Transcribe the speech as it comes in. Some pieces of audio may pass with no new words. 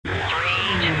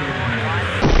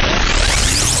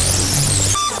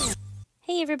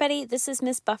everybody, this is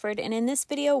Miss Bufford, and in this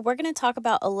video we're going to talk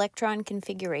about electron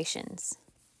configurations.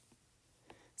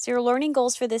 So your learning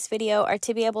goals for this video are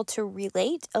to be able to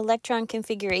relate electron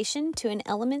configuration to an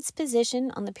element's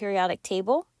position on the periodic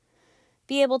table,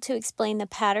 be able to explain the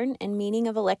pattern and meaning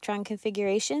of electron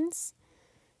configurations,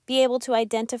 be able to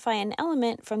identify an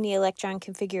element from the electron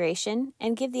configuration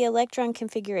and give the electron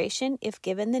configuration if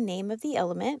given the name of the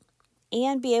element,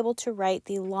 and be able to write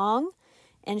the long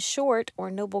and short or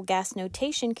noble gas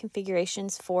notation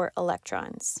configurations for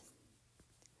electrons.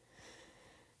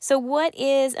 So what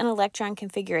is an electron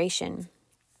configuration?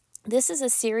 This is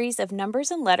a series of numbers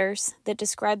and letters that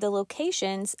describe the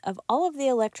locations of all of the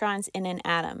electrons in an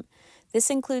atom.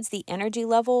 This includes the energy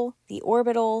level, the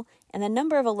orbital, and the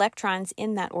number of electrons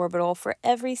in that orbital for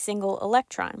every single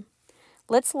electron.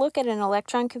 Let's look at an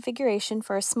electron configuration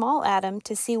for a small atom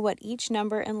to see what each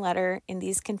number and letter in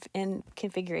these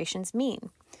configurations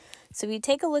mean. So if you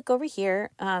take a look over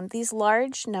here, these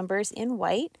large numbers in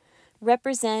white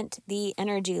represent the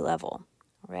energy level,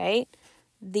 right?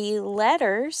 The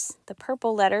letters, the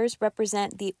purple letters,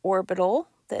 represent the orbital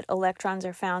that electrons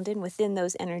are found in within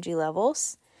those energy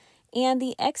levels. And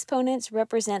the exponents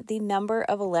represent the number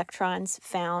of electrons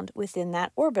found within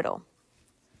that orbital.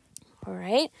 All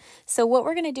right, so what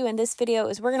we're going to do in this video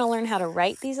is we're going to learn how to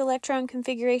write these electron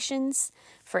configurations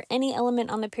for any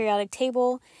element on the periodic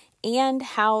table and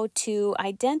how to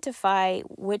identify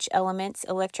which element's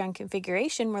electron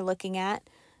configuration we're looking at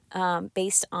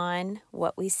based on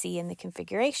what we see in the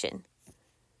configuration.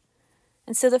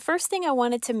 And so the first thing I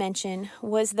wanted to mention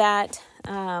was that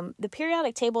the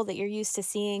periodic table that you're used to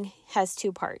seeing has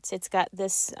two parts. It's got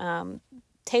this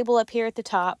table up here at the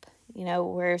top, you know,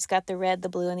 where it's got the red, the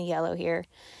blue, and the yellow here,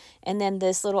 and then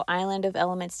this little island of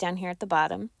elements down here at the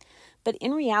bottom. But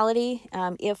in reality,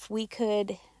 if we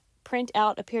could print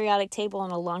out a periodic table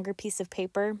on a longer piece of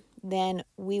paper, then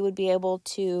we would be able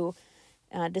to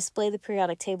display the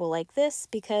periodic table like this,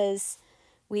 because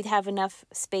we'd have enough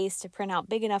space to print out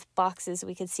big enough boxes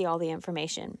we could see all the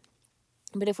information.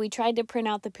 But if we tried to print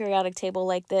out the periodic table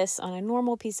like this on a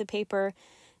normal piece of paper,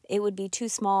 it would be too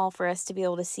small for us to be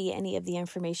able to see any of the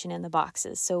information in the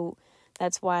boxes. So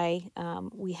that's why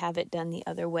we have it done the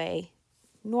other way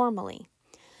normally.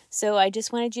 So I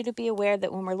just wanted you to be aware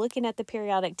that when we're looking at the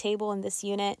periodic table in this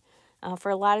unit, for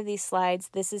a lot of these slides,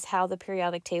 this is how the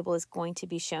periodic table is going to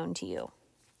be shown to you.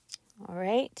 All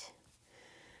right.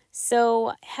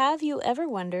 So have you ever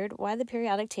wondered why the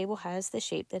periodic table has the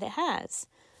shape that it has?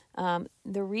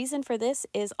 The reason for this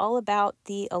is all about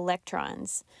the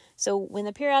electrons. So when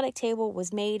the periodic table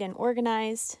was made and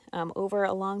organized over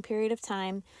a long period of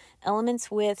time, elements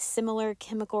with similar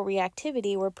chemical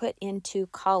reactivity were put into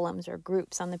columns or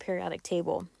groups on the periodic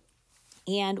table.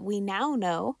 And we now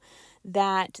know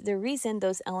that the reason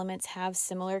those elements have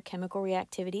similar chemical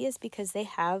reactivity is because they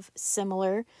have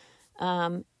similar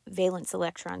valence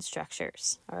electron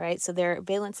structures. All right, so their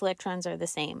valence electrons are the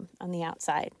same on the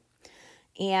outside.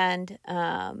 And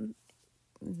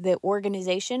the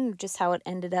organization, just how it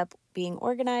ended up being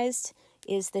organized,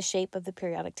 is the shape of the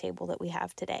periodic table that we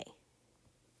have today.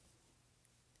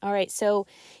 All right, so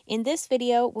in this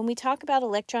video, when we talk about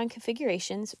electron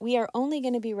configurations, we are only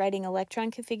going to be writing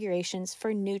electron configurations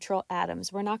for neutral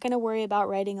atoms. We're not going to worry about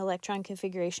writing electron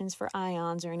configurations for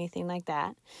ions or anything like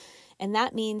that. And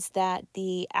that means that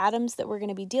the atoms that we're going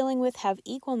to be dealing with have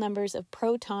equal numbers of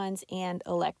protons and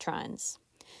electrons.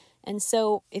 And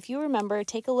so if you remember,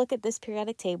 take a look at this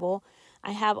periodic table.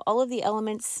 I have all of the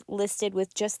elements listed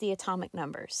with just the atomic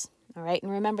numbers. All right,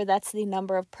 and remember that's the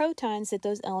number of protons that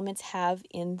those elements have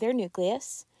in their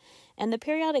nucleus. And the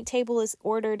periodic table is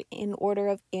ordered in order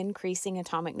of increasing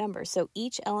atomic numbers. So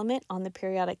each element on the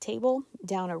periodic table,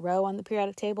 down a row on the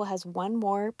periodic table, has one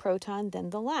more proton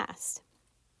than the last.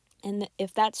 And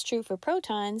if that's true for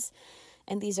protons,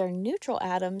 and these are neutral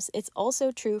atoms, it's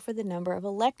also true for the number of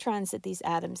electrons that these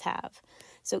atoms have.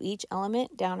 So each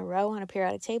element down a row on a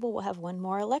periodic table will have one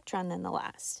more electron than the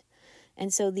last.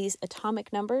 And so these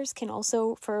atomic numbers can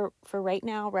also, for right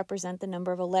now, represent the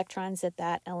number of electrons that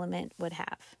that element would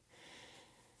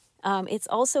have. It's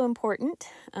also important,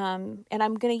 and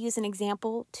I'm going to use an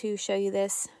example to show you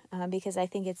this because I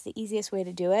think it's the easiest way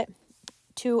to do it,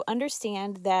 to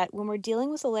understand that when we're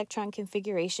dealing with electron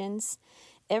configurations,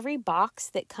 every box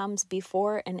that comes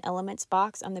before an element's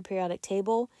box on the periodic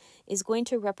table is going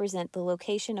to represent the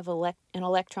location of an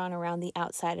electron around the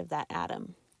outside of that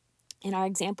atom. And our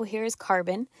example here is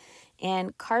carbon,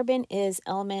 and carbon is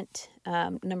element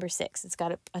number 6. It's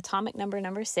got an atomic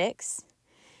number 6,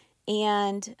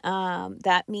 and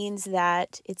that means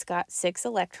that it's got 6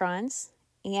 electrons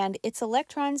and its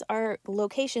locations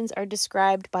are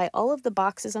described by all of the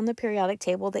boxes on the periodic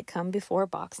table that come before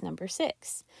box number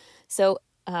 6. So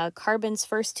carbon's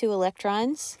first 2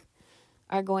 electrons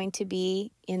are going to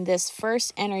be in this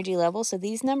first energy level. So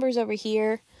these numbers over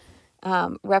here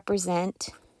represent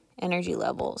energy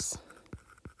levels.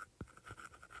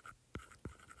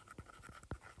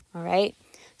 All right,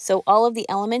 so all of the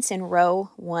elements in row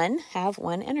 1 have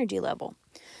 1 energy level.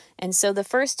 And so the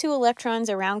first 2 electrons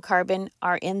around carbon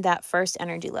are in that first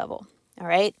energy level. All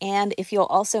right, and if you'll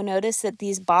also notice that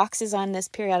these boxes on this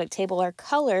periodic table are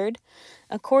colored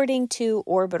according to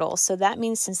orbitals. So that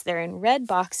means since they're in red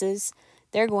boxes,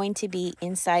 they're going to be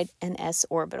inside an s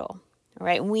orbital. All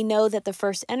right, and we know that the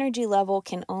first energy level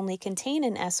can only contain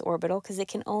an s orbital because it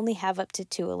can only have up to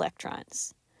 2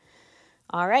 electrons.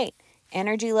 All right,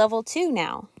 energy level 2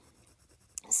 now.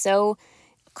 So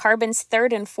carbon's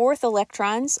 3rd and 4th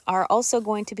electrons are also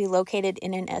going to be located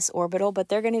in an s orbital, but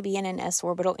they're going to be in an s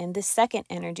orbital in the 2nd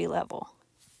energy level.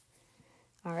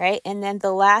 All right, and then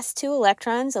the last 2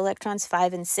 electrons, electrons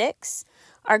 5 and 6,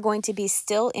 are going to be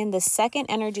still in the 2nd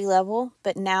energy level,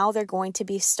 but now they're going to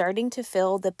be starting to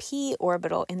fill the p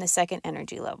orbital in the 2nd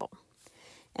energy level.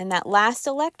 And that last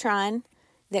electron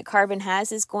that carbon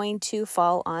has is going to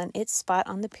fall on its spot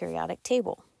on the periodic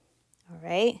table. All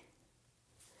right.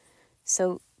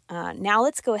 So now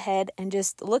let's go ahead and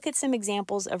just look at some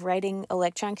examples of writing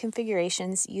electron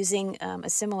configurations using a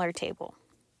similar table.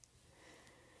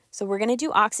 So we're going to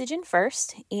do oxygen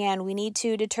first, and we need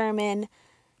to determine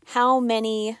how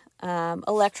many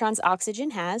electrons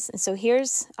oxygen has. And so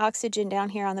here's oxygen down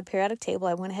here on the periodic table.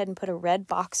 I went ahead and put a red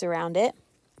box around it.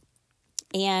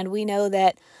 And we know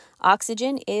that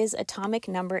oxygen is atomic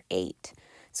number 8.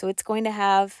 So it's going to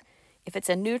have, if it's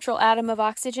a neutral atom of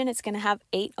oxygen, it's going to have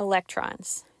 8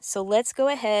 electrons. So let's go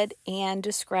ahead and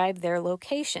describe their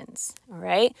locations. All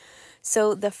right.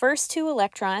 So the first 2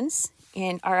 electrons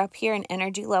are up here in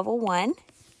energy level 1.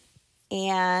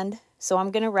 And so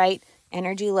I'm going to write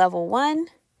energy level 1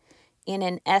 in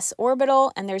an s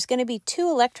orbital, and there's going to be 2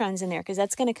 electrons in there because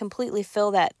that's going to completely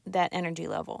fill that energy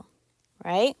level,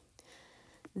 right?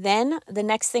 Then the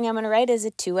next thing I'm going to write is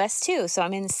a 2s2. So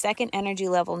I'm in the 2nd energy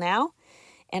level now,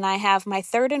 and I have my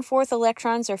 3rd and 4th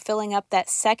electrons are filling up that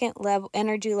 2nd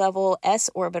energy level s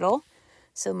orbital.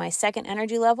 So my 2nd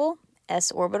energy level,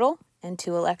 s orbital, and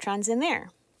 2 electrons in there.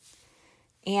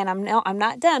 And I'm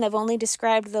not done. I've only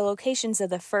described the locations of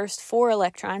the first 4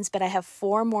 electrons, but I have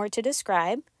 4 more to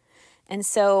describe. And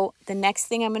so the next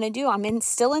thing I'm going to do,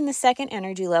 still in the 2nd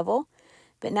energy level,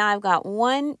 but now I've got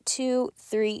 1, 2,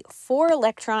 3, 4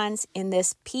 electrons in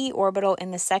this p orbital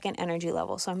in the 2nd energy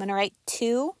level. So I'm going to write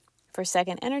 2 for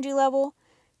 2nd energy level,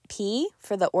 p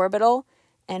for the orbital,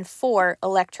 and 4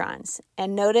 electrons.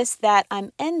 And notice that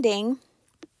I'm ending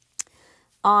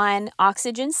on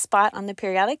oxygen's spot on the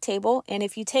periodic table. And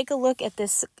if you take a look at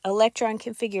this electron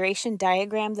configuration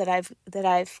diagram that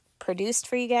I've produced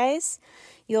for you guys,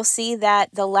 you'll see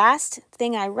that the last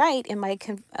thing I write in my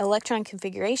electron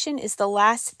configuration is the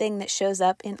last thing that shows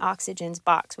up in oxygen's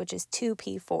box, which is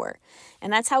 2p4.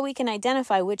 And that's how we can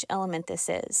identify which element this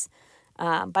is,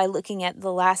 by looking at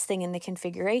the last thing in the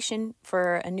configuration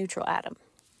for a neutral atom.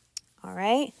 All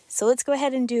right, so let's go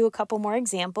ahead and do a couple more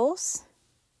examples.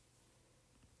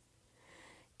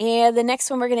 And the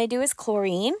next one we're going to do is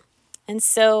chlorine. And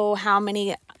so how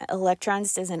many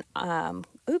electrons does an,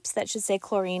 that should say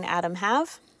chlorine atom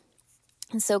have?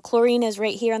 And so chlorine is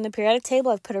right here on the periodic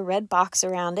table. I've put a red box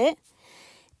around it.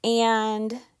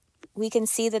 And we can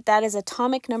see that that is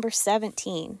atomic number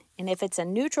 17. And if it's a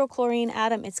neutral chlorine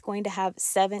atom, it's going to have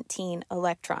 17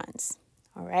 electrons.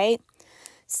 All right.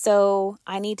 So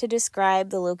I need to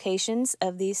describe the locations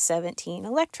of these 17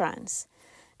 electrons.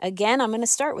 Again, I'm going to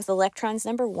start with electrons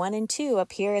number 1 and 2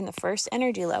 up here in the first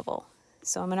energy level.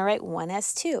 So I'm going to write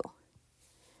 1s2.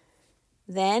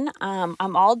 Then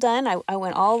I'm all done. I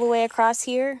went all the way across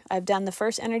here. I've done the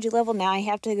first energy level. Now I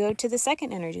have to go to the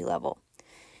 2nd energy level.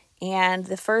 And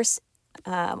the first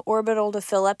orbital to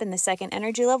fill up in the 2nd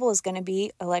energy level is going to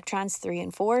be electrons 3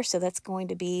 and 4. So that's going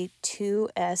to be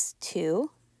 2s2,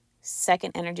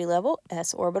 2nd energy level,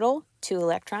 s orbital, 2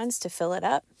 electrons to fill it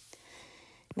up.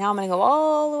 Now I'm going to go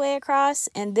all the way across,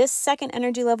 and this 2nd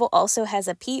energy level also has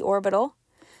a p orbital.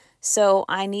 So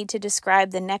I need to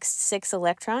describe the next 6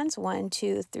 electrons, 1,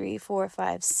 2, 3, 4,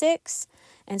 5, 6.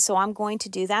 And so I'm going to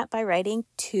do that by writing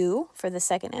 2 for the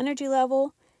 2nd energy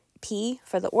level, p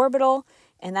for the orbital,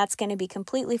 and that's going to be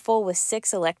completely full with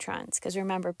 6 electrons. Because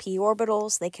remember, p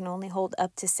orbitals, they can only hold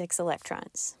up to 6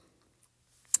 electrons.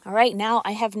 All right, now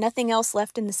I have nothing else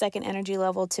left in the 2nd energy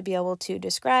level to be able to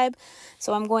describe,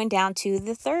 so I'm going down to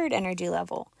the 3rd energy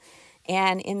level.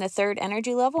 And in the third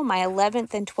energy level, my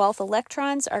 11th and 12th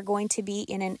electrons are going to be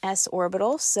in an s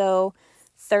orbital. So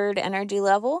third energy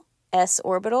level, s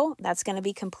orbital, that's going to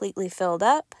be completely filled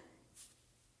up.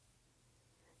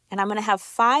 And I'm going to have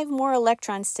 5 more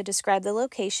electrons to describe the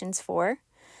locations for.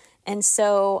 And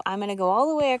so I'm going to go all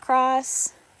the way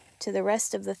across to the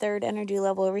rest of the third energy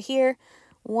level over here.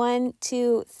 1,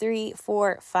 2, 3,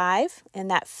 4, 5. And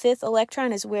that 5th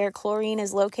electron is where chlorine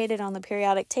is located on the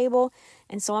periodic table.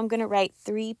 And so I'm going to write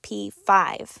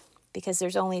 3p5 because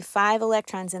there's only 5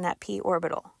 electrons in that p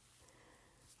orbital.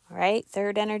 All right,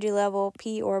 third energy level,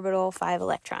 p orbital, 5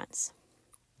 electrons.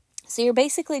 So you're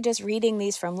basically just reading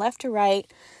these from left to right,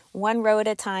 one row at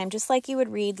a time, just like you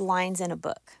would read lines in a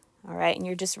book. All right, and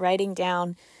you're just writing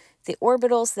down the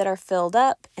orbitals that are filled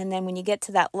up, and then when you get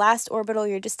to that last orbital,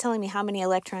 you're just telling me how many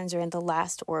electrons are in the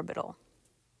last orbital.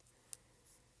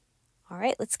 All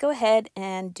right, let's go ahead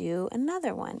and do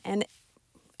another one. And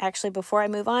actually, before I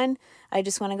move on, I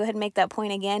just want to go ahead and make that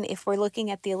point again. If we're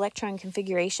looking at the electron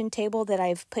configuration table that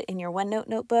I've put in your OneNote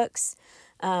notebooks,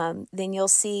 then you'll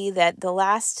see that the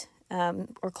last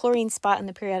or chlorine spot in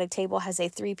the periodic table has a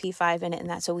 3p5 in it, and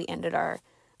that's what we ended our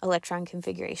electron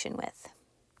configuration with.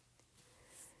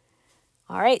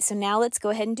 All right, so now let's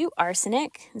go ahead and do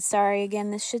arsenic. Sorry,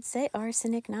 again, this should say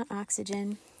arsenic, not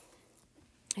oxygen.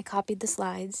 I copied the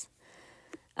slides.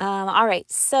 All right,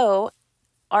 so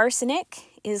arsenic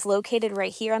is located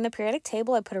right here on the periodic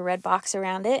table. I put a red box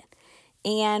around it.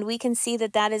 And we can see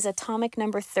that that is atomic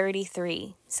number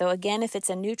 33. So again, if it's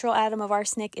a neutral atom of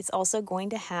arsenic, it's also going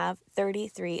to have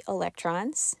 33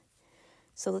 electrons.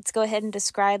 So let's go ahead and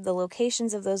describe the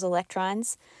locations of those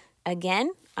electrons.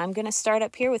 Again, I'm going to start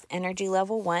up here with energy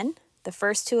level 1. The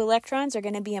first 2 electrons are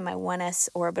going to be in my 1s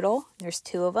orbital. There's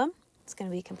 2 of them. It's going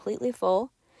to be completely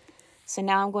full. So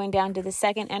now I'm going down to the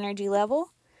second energy level.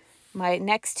 My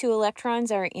next 2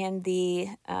 electrons are in the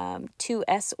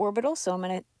 2s orbital,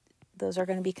 so those are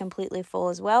going to be completely full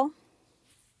as well.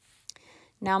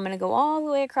 Now I'm going to go all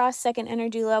the way across second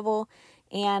energy level,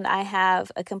 and I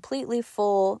have a completely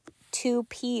full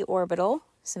 2p orbital,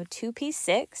 so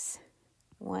 2p6.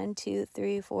 1, 2,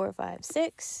 3, 4, 5,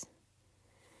 6.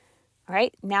 All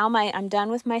right, now I'm done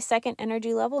with my second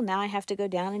energy level. Now I have to go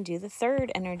down and do the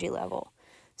third energy level.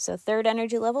 So third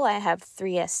energy level, I have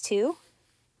 3s2.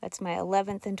 That's my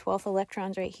 11th and 12th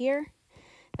electrons right here.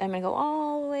 Then I'm going to go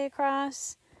all the way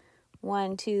across.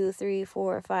 1, 2, 3,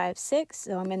 4, 5, 6.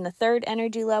 So I'm in the third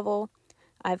energy level.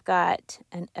 I've got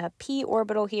a p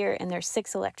orbital here, and there's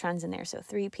 6 electrons in there, so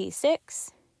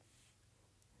 3p6.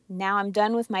 Now I'm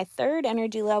done with my third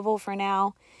energy level for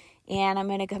now, and I'm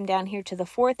going to come down here to the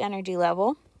 4th energy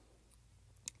level.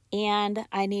 And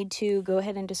I need to go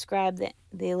ahead and describe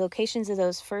the locations of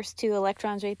those first 2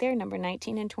 electrons right there, number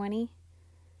 19 and 20.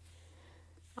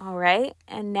 All right,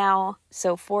 and now,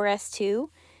 so 4s2.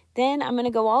 Then I'm going to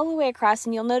go all the way across,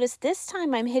 and you'll notice this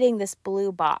time I'm hitting this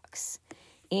blue box.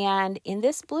 And in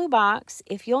this blue box,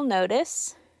 if you'll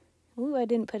notice, ooh, I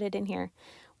didn't put it in here,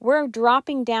 we're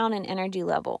dropping down an energy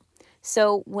level.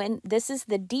 So when this is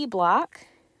the D block,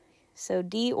 so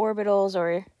D orbitals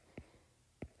or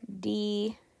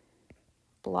D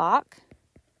block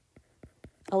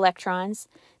electrons,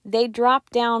 they drop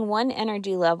down 1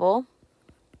 energy level.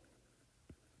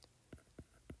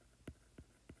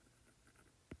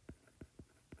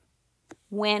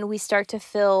 When we start to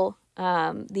fill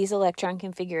these electron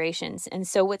configurations. And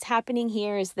so what's happening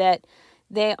here is that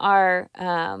they are,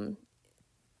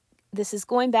 this is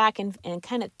going back and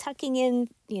kind of tucking in,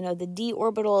 the d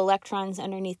orbital electrons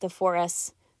underneath the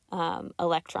 4s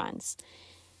electrons.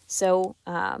 So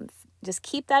just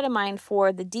keep that in mind.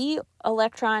 For the d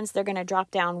electrons, they're going to drop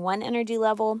down 1 energy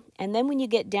level. And then when you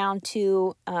get down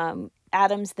to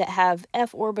atoms that have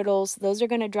f orbitals, those are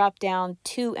going to drop down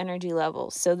 2 energy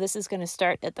levels. So this is going to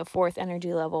start at the 4th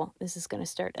energy level. This is going to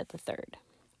start at the 3rd.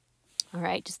 All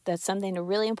right, just that's something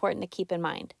really important to keep in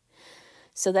mind.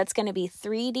 So that's going to be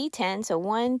 3d10. So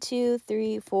 1, 2,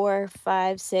 3, 4,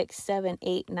 5, 6, 7,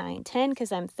 8, 9, 10,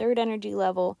 because I'm 3rd energy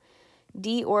level.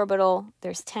 D orbital,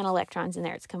 there's 10 electrons in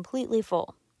there. It's completely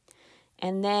full.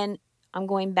 And then I'm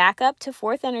going back up to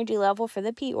 4th energy level for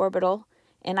the p orbital.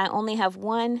 And I only have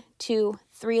 1, 2,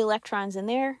 3 electrons in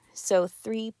there. So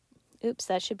 3, oops,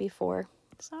 that should be 4.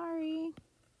 Sorry.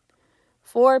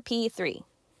 4p3.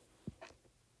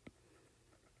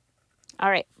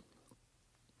 All right.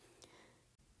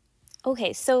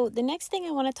 Okay, so the next thing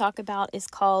I want to talk about is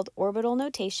called orbital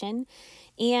notation.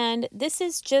 And this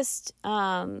is just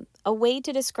a way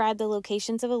to describe the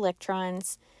locations of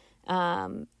electrons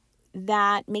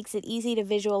that makes it easy to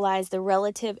visualize the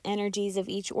relative energies of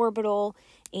each orbital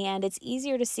and it's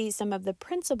easier to see some of the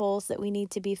principles that we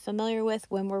need to be familiar with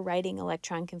when we're writing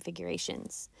electron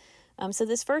configurations. So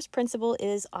this first principle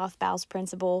is Aufbau's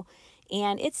principle,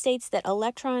 and it states that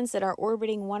electrons that are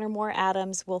orbiting one or more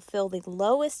atoms will fill the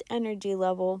lowest energy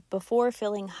level before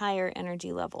filling higher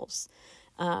energy levels.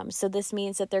 So this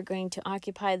means that they're going to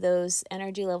occupy those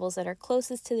energy levels that are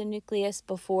closest to the nucleus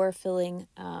before filling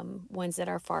ones that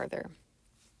are farther.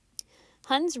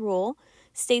 Hund's rule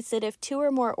states that if two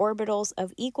or more orbitals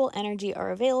of equal energy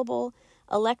are available,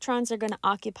 electrons are going to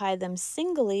occupy them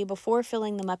singly before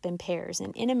filling them up in pairs.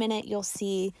 And in a minute, you'll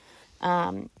see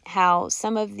how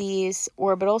some of these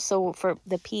orbitals, so for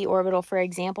the p orbital, for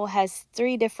example, has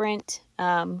 3 different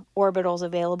orbitals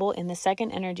available in the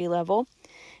second energy level.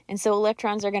 And so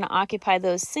electrons are going to occupy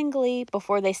those singly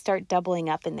before they start doubling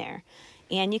up in there.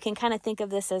 And you can kind of think of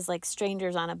this as like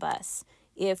strangers on a bus.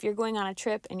 If you're going on a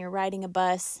trip and you're riding a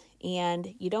bus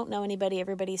and you don't know anybody,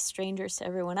 everybody's strangers to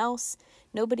everyone else,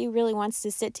 nobody really wants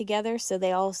to sit together, so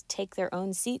they all take their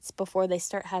own seats before they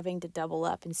start having to double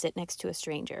up and sit next to a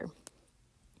stranger.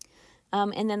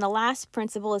 And then the last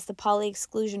principle is the Pauli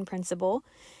exclusion principle.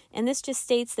 And this just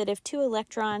states that if 2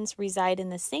 electrons reside in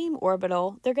the same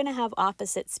orbital, they're going to have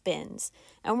opposite spins.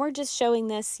 And we're just showing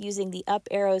this using the up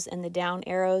arrows and the down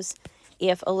arrows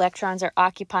if electrons are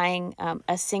occupying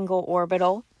a single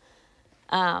orbital.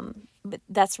 But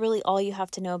that's really all you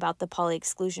have to know about the Pauli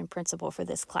exclusion principle for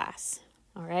this class.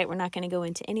 All right, we're not going to go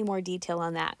into any more detail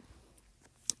on that.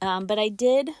 But I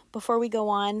did, before we go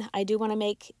on, I do want to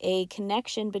make a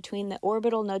connection between the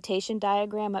orbital notation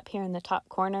diagram up here in the top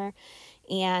corner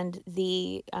and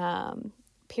the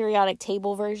periodic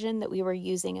table version that we were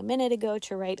using a minute ago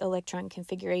to write electron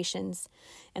configurations.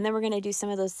 And then we're going to do some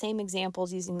of those same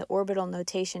examples using the orbital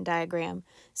notation diagram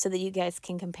so that you guys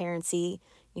can compare and see,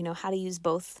 you know, how to use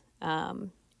both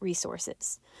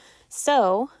resources.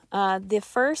 So the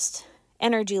first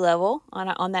energy level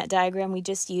on that diagram we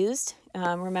just used,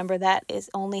 remember that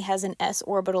only has an s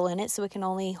orbital in it, so it can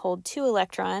only hold 2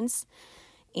 electrons.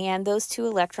 And those 2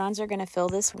 electrons are going to fill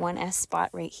this 1s spot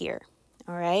right here.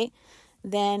 All right.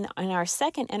 Then on our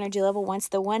second energy level, once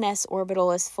the 1s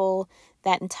orbital is full,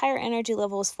 that entire energy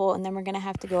level is full, and then we're going to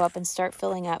have to go up and start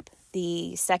filling up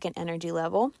the second energy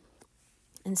level.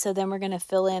 And so then we're going to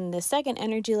fill in the second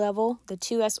energy level. The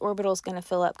 2s orbital is going to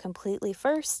fill up completely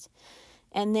first.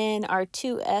 And then our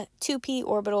 2p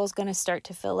orbital is going to start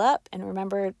to fill up. And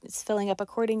remember, it's filling up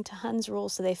according to Hund's rule,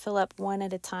 so they fill up one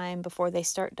at a time before they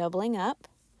start doubling up.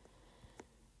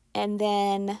 And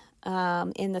then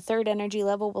in the third energy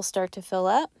level, we'll start to fill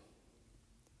up.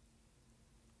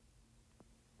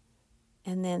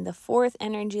 And then the fourth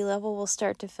energy level will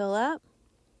start to fill up.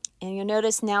 And you'll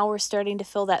notice now we're starting to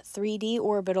fill that 3d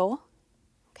orbital.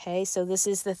 Okay, so this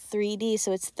is the 3d,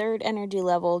 so it's third energy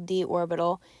level d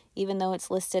orbital, even though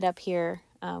it's listed up here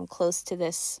close to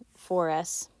this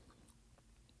 4s.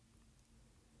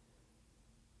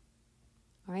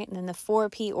 All right, and then the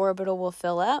 4p orbital will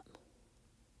fill up.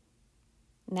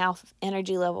 Now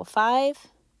energy level 5.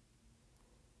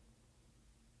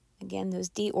 Again, those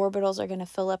d orbitals are going to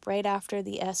fill up right after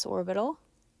the s orbital.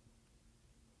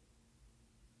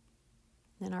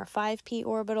 Then our 5p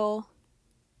orbital.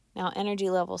 Now energy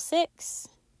level 6.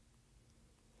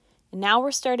 And now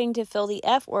we're starting to fill the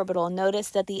f orbital. Notice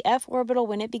that the f orbital,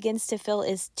 when it begins to fill,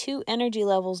 is 2 energy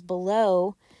levels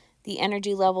below the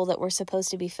energy level that we're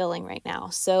supposed to be filling right now.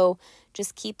 So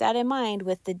just keep that in mind.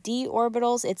 With the d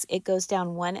orbitals, it goes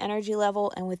down 1 energy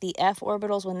level, and with the f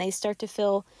orbitals, when they start to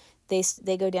fill,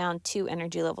 they go down 2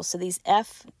 energy levels. So these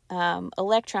f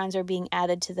electrons are being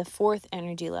added to the 4th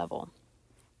energy level.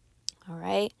 All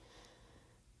right.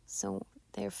 So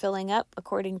they're filling up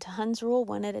according to Hund's rule,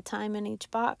 1 at a time in each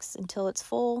box until it's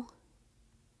full.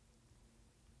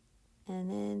 And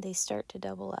then they start to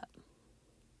double up.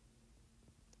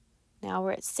 Now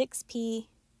we're at 6p,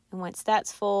 and once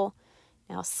that's full,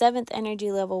 now 7th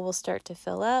energy level will start to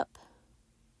fill up.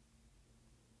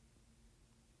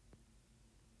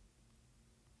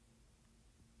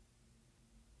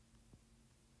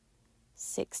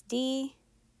 (6d)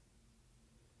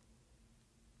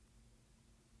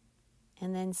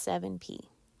 and then 7p.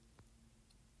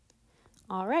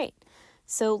 All right,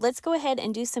 so let's go ahead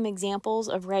and do some examples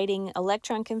of writing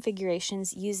electron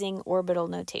configurations using orbital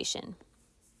notation.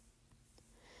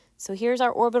 So here's our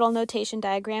orbital notation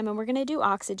diagram, and we're going to do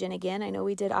oxygen again. I know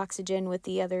we did oxygen with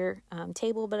the other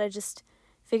table, but I just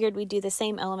figured we'd do the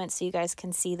same elements so you guys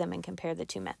can see them and compare the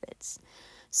 2 methods.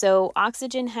 So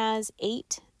oxygen has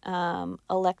 8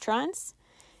 electrons,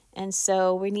 and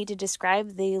so we need to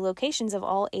describe the locations of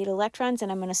all 8 electrons,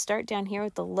 and I'm going to start down here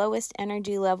with the lowest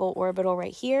energy level orbital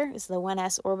right here. Is the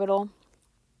 1s orbital.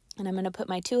 And I'm going to put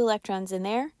my 2 electrons in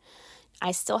there.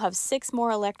 I still have 6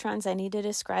 more electrons I need to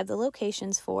describe the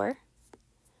locations for.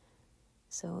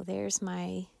 So there's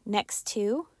my next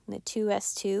 2, the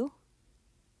 2s2.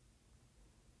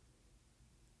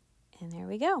 And there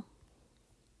we go.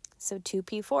 So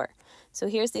 2p4. So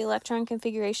here's the electron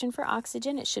configuration for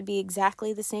oxygen. It should be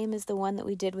exactly the same as the one that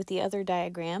we did with the other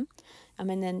diagram.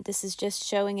 And then this is just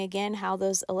showing again how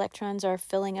those electrons are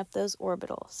filling up those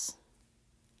orbitals.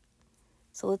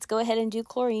 So let's go ahead and do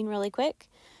chlorine really quick.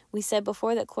 We said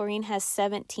before that chlorine has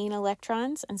 17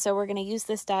 electrons, and so we're going to use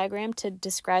this diagram to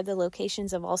describe the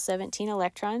locations of all 17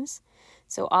 electrons.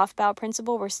 So off-bow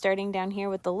principle, we're starting down here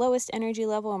with the lowest energy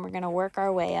level, and we're going to work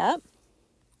our way up.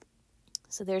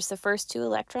 So there's the first 2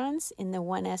 electrons in the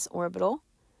 1s orbital.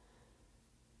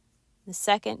 The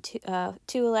second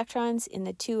 2 electrons in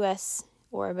the 2s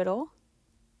orbital.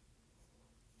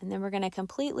 And then we're going to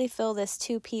completely fill this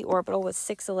 2p orbital with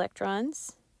 6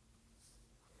 electrons.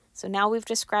 So now we've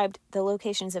described the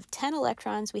locations of 10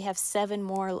 electrons. We have 7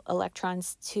 more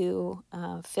electrons to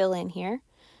fill in here.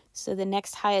 So the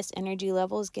next highest energy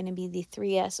level is going to be the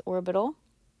 3s orbital.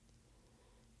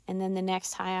 And then the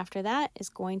next high after that is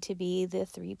going to be the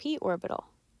 3p orbital.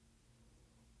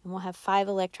 And we'll have 5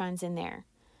 electrons in there.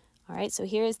 All right, so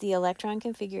here is the electron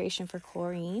configuration for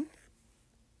chlorine.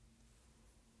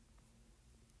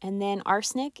 And then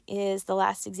arsenic is the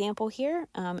last example here.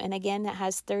 And again, that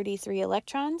has 33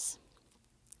 electrons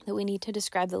that we need to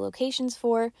describe the locations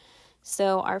for.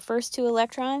 So our first 2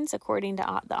 electrons, according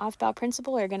to the off-bow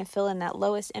principle, are going to fill in that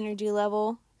lowest energy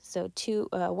level. So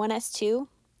 1s2,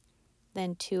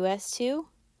 then 2s2,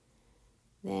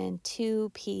 then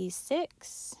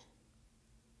 2p6,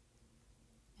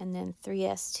 and then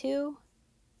 3s2,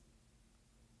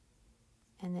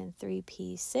 and then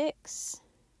 3p6,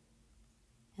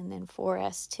 and then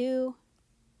 4s2.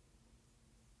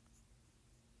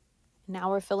 Now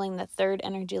we're filling the third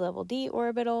energy level d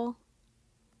orbital,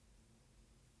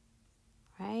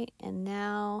 right? And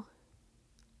now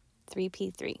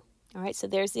 3p3. All right, so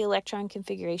there's the electron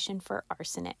configuration for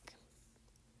arsenic.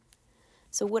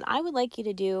 So what I would like you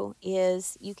to do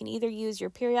is you can either use your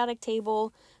periodic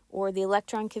table or the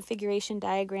electron configuration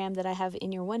diagram that I have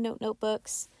in your OneNote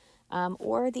notebooks,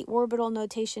 or the orbital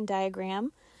notation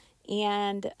diagram,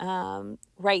 and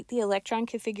write the electron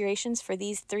configurations for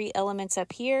these 3 elements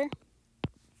up here,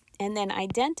 and then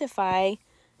identify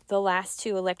the last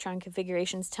 2 electron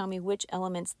configurations. Tell me which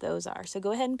elements those are. So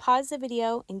go ahead and pause the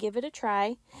video and give it a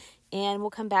try, and we'll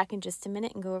come back in just a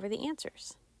minute and go over the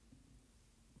answers.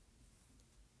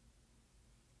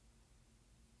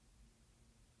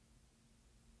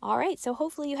 All right, so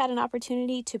hopefully you had an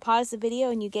opportunity to pause the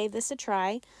video and you gave this a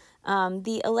try.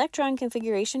 The electron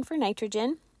configuration for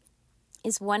nitrogen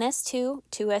is 1s2,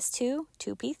 2s2,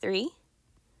 2p3.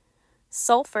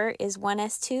 Sulfur is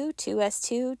 1s2,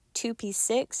 2s2,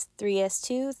 2p6,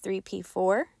 3s2,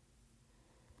 3p4.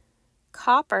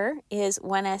 Copper is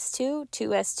 1s2,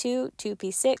 2s2,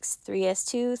 2p6,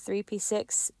 3s2,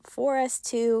 3p6,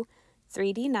 4s2,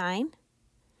 3d9.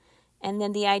 And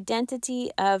then the identity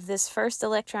of this first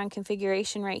electron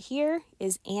configuration right here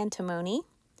is antimony.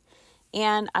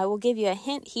 And I will give you a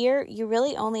hint here. You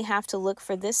really only have to look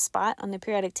for this spot on the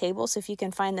periodic table. So if you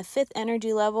can find the 5th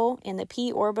energy level in the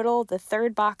p orbital, the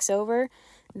 3rd box over,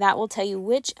 that will tell you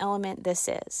which element this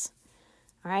is.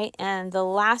 All right, and the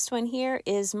last one here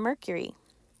is mercury.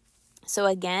 So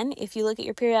again, if you look at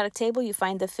your periodic table, you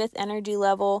find the 5th energy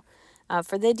level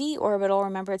for the d orbital.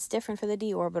 Remember, it's different for the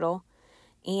d orbital.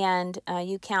 And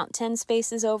you count 10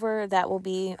 spaces over, that will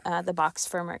be the box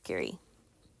for mercury.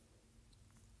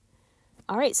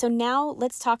 All right, so now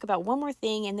let's talk about one more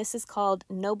thing, and this is called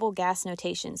noble gas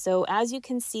notation. So as you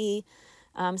can see,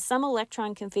 some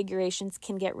electron configurations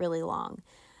can get really long.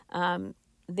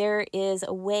 There is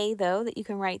a way, though, that you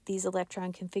can write these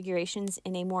electron configurations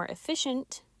in a more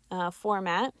efficient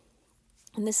format,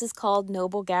 and this is called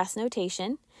noble gas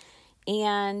notation.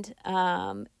 And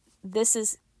this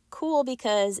is cool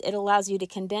because it allows you to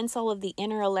condense all of the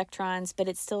inner electrons, but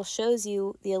it still shows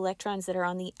you the electrons that are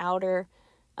on the outer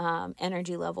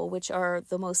energy level, which are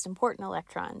the most important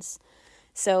electrons.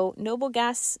 So the noble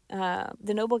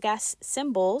gas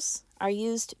symbols are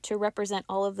used to represent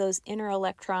all of those inner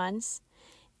electrons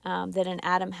that an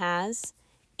atom has,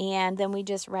 and then we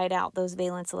just write out those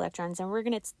valence electrons. And we're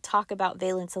going to talk about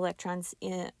valence electrons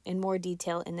in more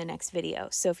detail in the next video.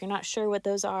 So if you're not sure what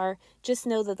those are, just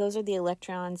know that those are the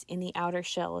electrons in the outer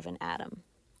shell of an atom.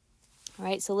 All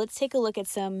right, so let's take a look at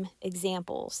some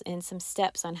examples and some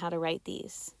steps on how to write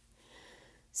these.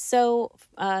 So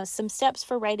some steps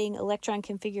for writing electron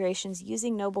configurations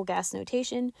using noble gas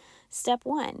notation. Step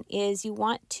 1 is you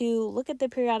want to look at the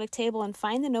periodic table and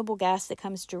find the noble gas that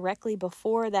comes directly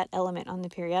before that element on the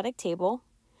periodic table.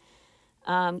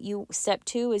 Step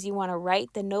 2 is you want to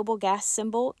write the noble gas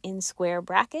symbol in square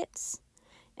brackets.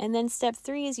 And then step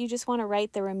 3 is you just want to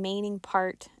write the remaining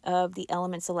part of the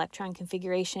element's electron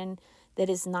configuration that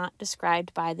is not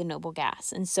described by the noble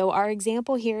gas. And so our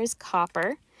example here is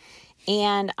copper.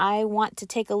 And I want to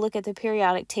take a look at the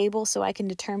periodic table so I can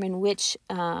determine which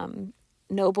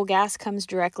noble gas comes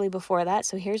directly before that.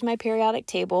 So here's my periodic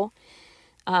table.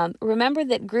 Remember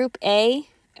that group A,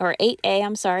 or 8A,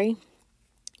 I'm sorry,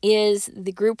 is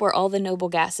the group where all the noble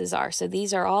gases are. So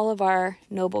these are all of our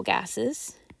noble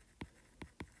gases.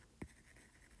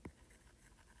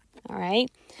 All right.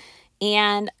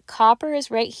 And copper is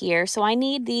right here, so I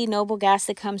need the noble gas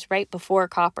that comes right before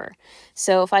copper.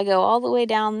 So if I go all the way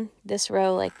down this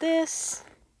row like this,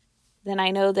 then I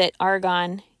know that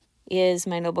argon is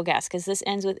my noble gas, because this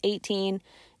ends with 18,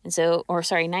 and so, or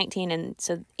sorry, 19, and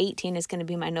so 18 is going to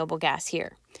be my noble gas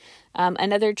here.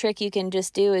 Another trick you can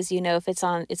just do is, if it's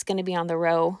going to be on the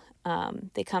row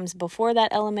that comes before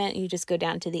that element, you just go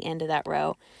down to the end of that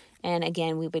row. And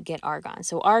again, we would get argon.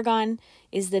 So argon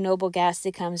is the noble gas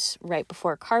that comes right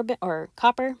before carbon or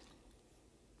copper.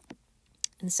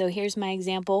 And so here's my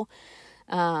example.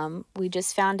 We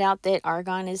just found out that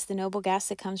argon is the noble gas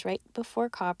that comes right before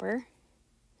copper.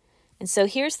 And so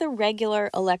here's the regular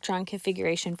electron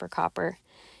configuration for copper.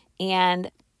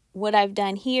 And what I've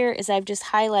done here is I've just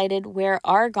highlighted where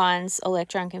argon's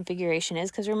electron configuration is.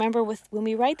 Because remember, when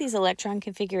we write these electron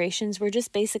configurations, we're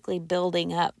just basically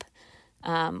building up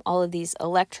all of these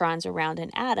electrons around an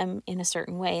atom in a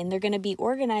certain way, and they're going to be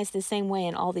organized the same way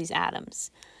in all these atoms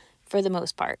for the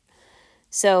most part.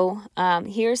 So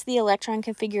here's the electron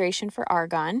configuration for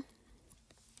argon,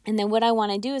 and then what I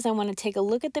want to do is I want to take a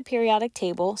look at the periodic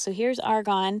table. So here's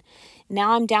argon.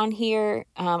 Now I'm down here.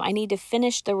 I need to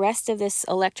finish the rest of this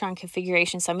electron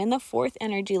configuration. So I'm in the 4th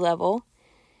energy level.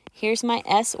 Here's my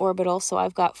s orbital, so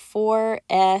I've got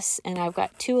 4s, and I've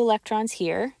got 2 electrons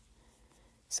here.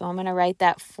 So I'm going to write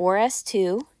that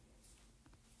 4s2,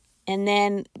 and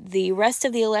then the rest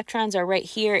of the electrons are right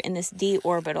here in this d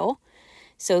orbital.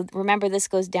 So remember, this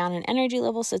goes down in energy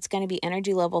level, so it's going to be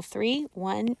energy level 3.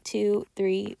 1, 2,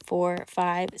 3, 4,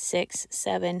 5, 6,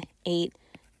 7, 8,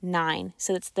 9.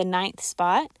 So it's the 9th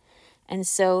spot, and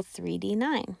so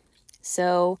 3d9.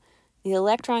 So the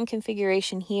electron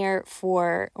configuration here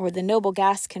or the noble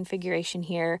gas configuration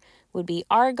here would be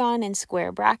argon in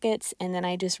square brackets, and then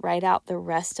I just write out the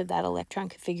rest of that electron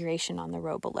configuration on the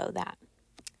row below that.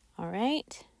 All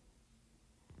right.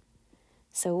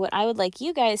 So what I would like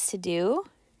you guys to do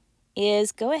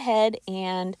is go ahead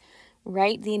and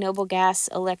write the noble gas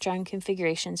electron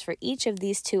configurations for each of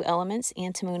these 2 elements,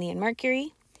 antimony and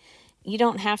mercury. You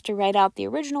don't have to write out the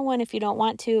original one if you don't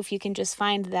want to, if you can just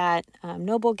find that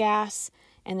noble gas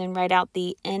and then write out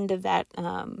the end of that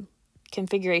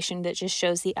configuration that just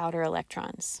shows the outer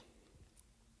electrons.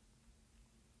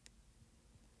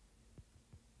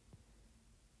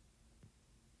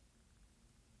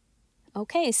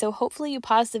 Okay, so hopefully you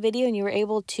paused the video and you were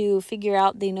able to figure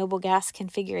out the noble gas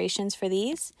configurations for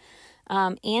these.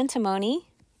 Antimony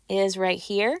is right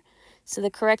here. So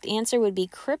the correct answer would be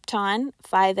krypton,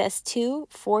 5s2,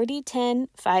 4d10,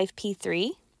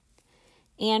 5p3.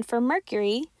 And for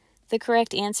mercury, the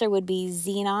correct answer would be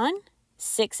xenon,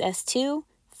 6s2,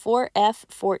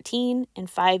 4f14, and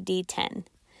 5d10.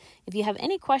 If you have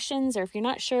any questions, or if you're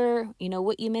not sure,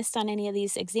 what you missed on any of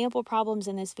these example problems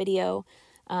in this video,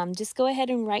 just go ahead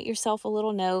and write yourself a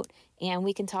little note, and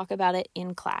we can talk about it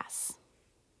in class.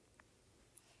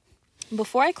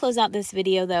 Before I close out this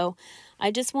video, though,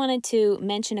 I just wanted to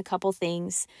mention a couple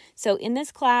things. So in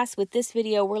this class, with this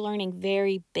video, we're learning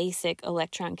very basic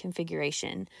electron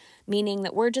configuration, meaning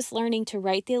that we're just learning to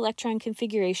write the electron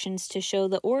configurations to show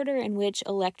the order in which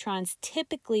electrons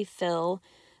typically fill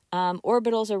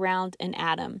orbitals around an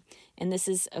atom. And this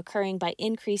is occurring by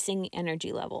increasing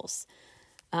energy levels,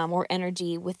 or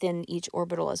energy within each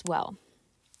orbital as well.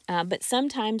 But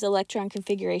sometimes electron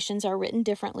configurations are written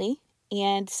differently.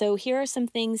 And so here are some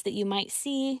things that you might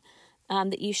see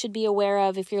that you should be aware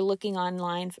of if you're looking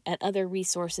online at other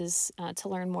resources to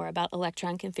learn more about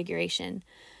electron configuration.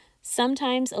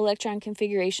 Sometimes electron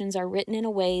configurations are written in a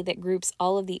way that groups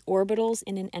all of the orbitals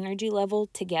in an energy level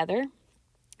together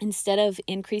instead of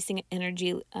increasing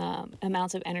energy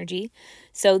amounts of energy.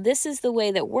 So this is the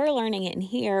way that we're learning it in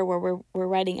here, where we're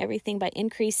writing everything by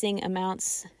increasing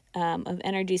amounts of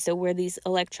energy, so where these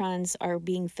electrons are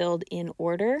being filled in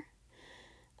order.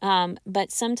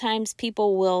 But sometimes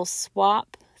people will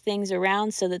swap things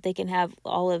around so that they can have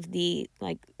all of the,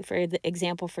 like for the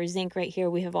example for zinc right here,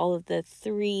 we have all of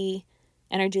the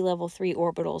energy level 3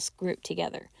 orbitals grouped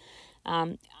together.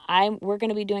 We're going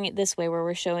to be doing it this way, where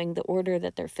we're showing the order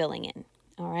that they're filling in.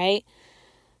 All right.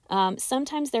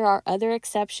 Sometimes there are other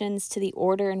exceptions to the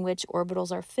order in which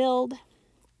orbitals are filled.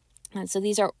 And so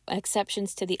these are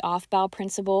exceptions to the off-bow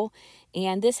principle,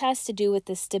 and this has to do with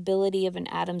the stability of an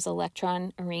atom's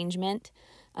electron arrangement.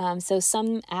 So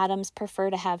some atoms prefer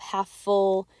to have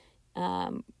half-full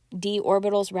d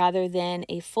orbitals rather than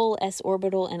a full s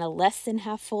orbital and a less than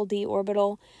half-full d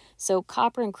orbital. So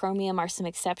copper and chromium are some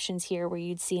exceptions here where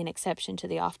you'd see an exception to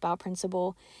the off-bow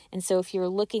principle. And so if you're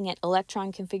looking at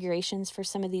electron configurations for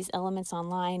some of these elements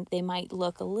online, they might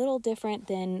look a little different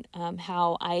than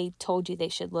how I told you they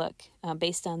should look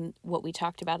based on what we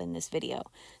talked about in this video.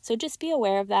 So just be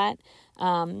aware of that.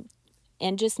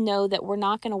 And just know that we're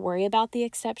not going to worry about the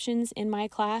exceptions in my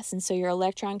class, and so your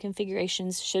electron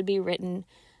configurations should be written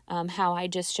how I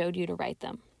just showed you to write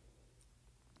them.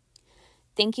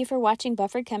 Thank you for watching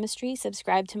Buffered Chemistry.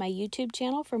 Subscribe to my YouTube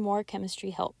channel for more chemistry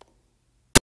help.